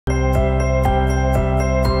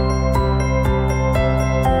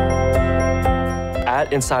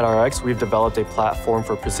At InsightRX, we've developed a platform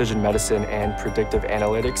for precision medicine and predictive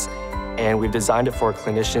analytics, and we've designed it for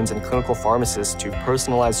clinicians and clinical pharmacists to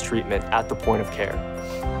personalize treatment at the point of care.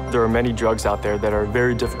 There are many drugs out there that are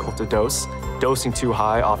very difficult to dose. Dosing too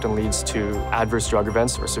high often leads to adverse drug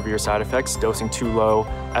events or severe side effects. Dosing too low,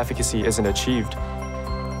 efficacy isn't achieved.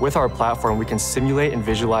 With our platform, we can simulate and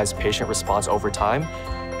visualize patient response over time,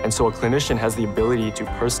 and so a clinician has the ability to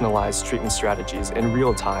personalize treatment strategies in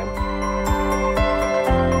real time.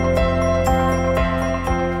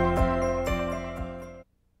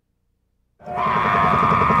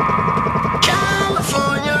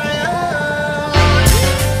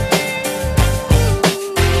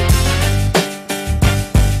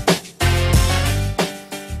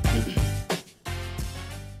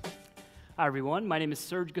 Hi everyone, my name is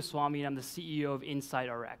Serge Goswami and I'm the CEO of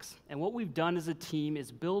InsightRX. And what we've done as a team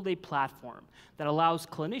is build a platform that allows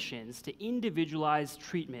clinicians to individualize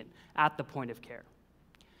treatment at the point of care.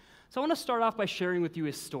 So I want to start off by sharing with you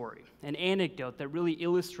a story, an anecdote that really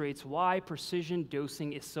illustrates why precision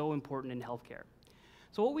dosing is so important in healthcare.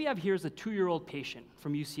 So what we have here is a 2-year-old patient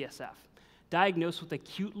from UCSF, diagnosed with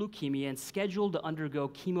acute leukemia and scheduled to undergo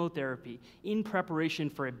chemotherapy in preparation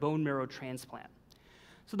for a bone marrow transplant.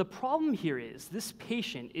 So the problem here is this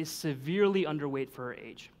patient is severely underweight for her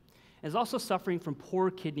age and is also suffering from poor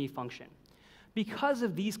kidney function. Because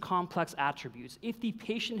of these complex attributes, if the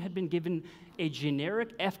patient had been given a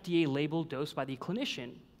generic FDA-labeled dose by the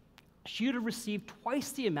clinician, she would have received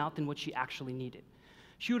twice the amount than what she actually needed.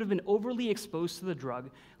 She would have been overly exposed to the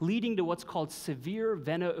drug, leading to what's called severe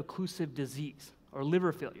veno-occlusive disease, or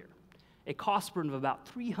liver failure, a cost burden of about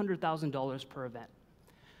 $300,000 per event.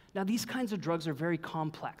 Now, these kinds of drugs are very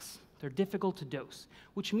complex. They're difficult to dose,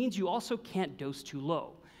 which means you also can't dose too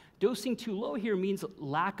low. Dosing too low here means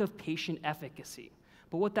lack of patient efficacy.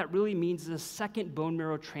 But what that really means is a second bone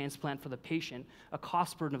marrow transplant for the patient, a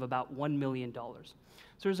cost burden of about $1 million. So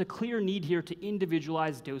there's a clear need here to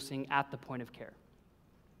individualize dosing at the point of care.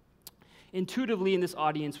 Intuitively in this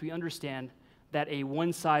audience, we understand that a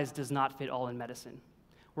one size does not fit all in medicine.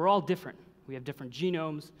 We're all different. We have different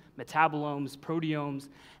genomes, metabolomes, proteomes,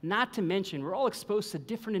 not to mention we're all exposed to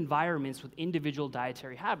different environments with individual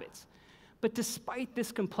dietary habits. But despite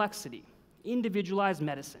this complexity, individualized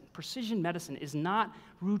medicine, precision medicine is not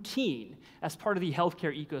routine as part of the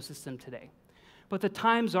healthcare ecosystem today. But the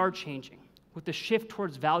times are changing. With the shift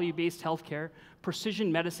towards value-based healthcare,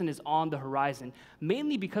 precision medicine is on the horizon,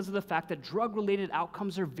 mainly because of the fact that drug-related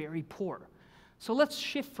outcomes are very poor. So let's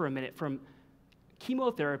shift for a minute from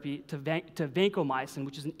chemotherapy to vancomycin,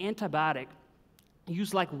 which is an antibiotic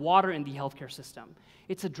used like water in the healthcare system.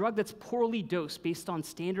 It's a drug that's poorly dosed based on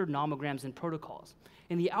standard nomograms and protocols,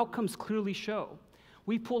 and the outcomes clearly show.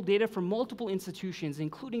 We pulled data from multiple institutions,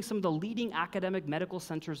 including some of the leading academic medical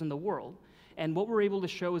centers in the world, and what we're able to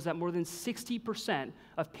show is that more than 60%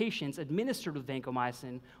 of patients administered with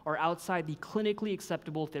vancomycin are outside the clinically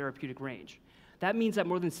acceptable therapeutic range. That means that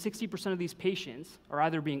more than 60% of these patients are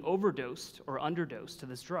either being overdosed or underdosed to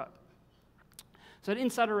this drug. So at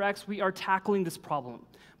InsightRX, we are tackling this problem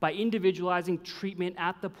by individualizing treatment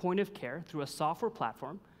at the point of care through a software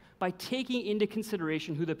platform by taking into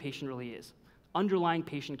consideration who the patient really is, underlying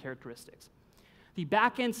patient characteristics. The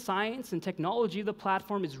back-end science and technology of the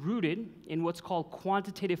platform is rooted in what's called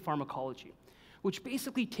quantitative pharmacology, which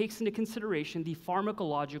basically takes into consideration the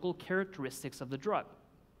pharmacological characteristics of the drug,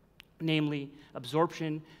 namely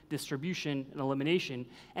absorption, distribution, and elimination.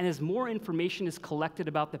 And as more information is collected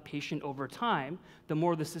about the patient over time, the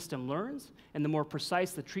more the system learns and the more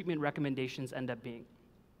precise the treatment recommendations end up being.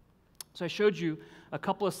 So I showed you a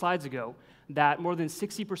couple of slides ago that more than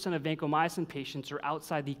 60% of vancomycin patients are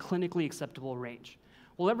outside the clinically acceptable range.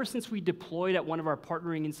 Well, ever since we deployed at one of our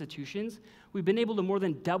partnering institutions, we've been able to more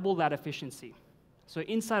than double that efficiency. So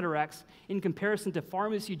InsightRX, in comparison to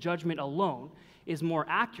pharmacy judgment alone, is more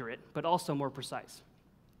accurate, but also more precise.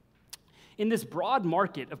 In this broad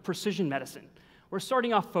market of precision medicine, we're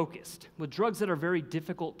starting off focused with drugs that are very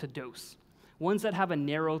difficult to dose, ones that have a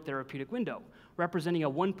narrow therapeutic window, representing a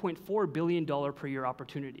 $1.4 billion per year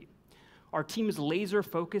opportunity. Our team is laser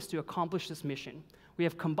focused to accomplish this mission. We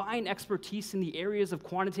have combined expertise in the areas of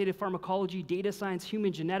quantitative pharmacology, data science,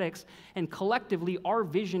 human genetics, and collectively, our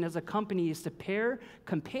vision as a company is to pair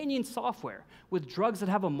companion software with drugs that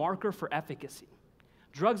have a marker for efficacy,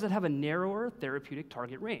 drugs that have a narrower therapeutic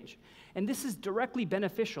target range. And this is directly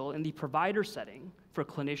beneficial in the provider setting for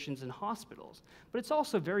clinicians and hospitals, but it's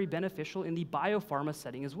also very beneficial in the biopharma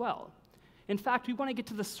setting as well. In fact, we want to get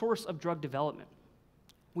to the source of drug development.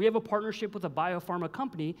 We have a partnership with a biopharma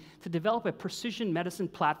company to develop a precision medicine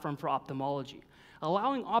platform for ophthalmology,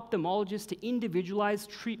 allowing ophthalmologists to individualize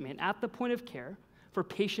treatment at the point of care for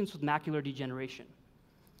patients with macular degeneration.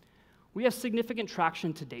 We have significant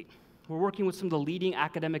traction to date. We're working with some of the leading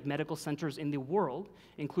academic medical centers in the world,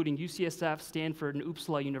 including UCSF, Stanford, and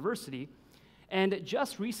Uppsala University. And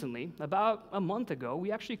just recently, about a month ago,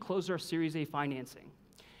 we actually closed our Series A financing.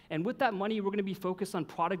 And with that money, we're going to be focused on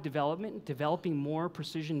product development, developing more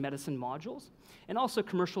precision medicine modules, and also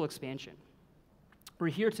commercial expansion. We're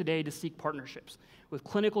here today to seek partnerships with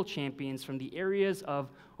clinical champions from the areas of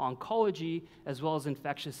oncology as well as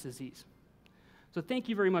infectious disease. So thank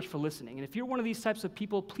you very much for listening. And if you're one of these types of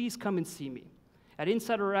people, please come and see me. At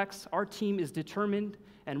InsightRX, our team is determined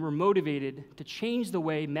and we're motivated to change the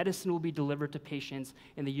way medicine will be delivered to patients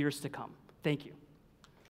in the years to come. Thank you.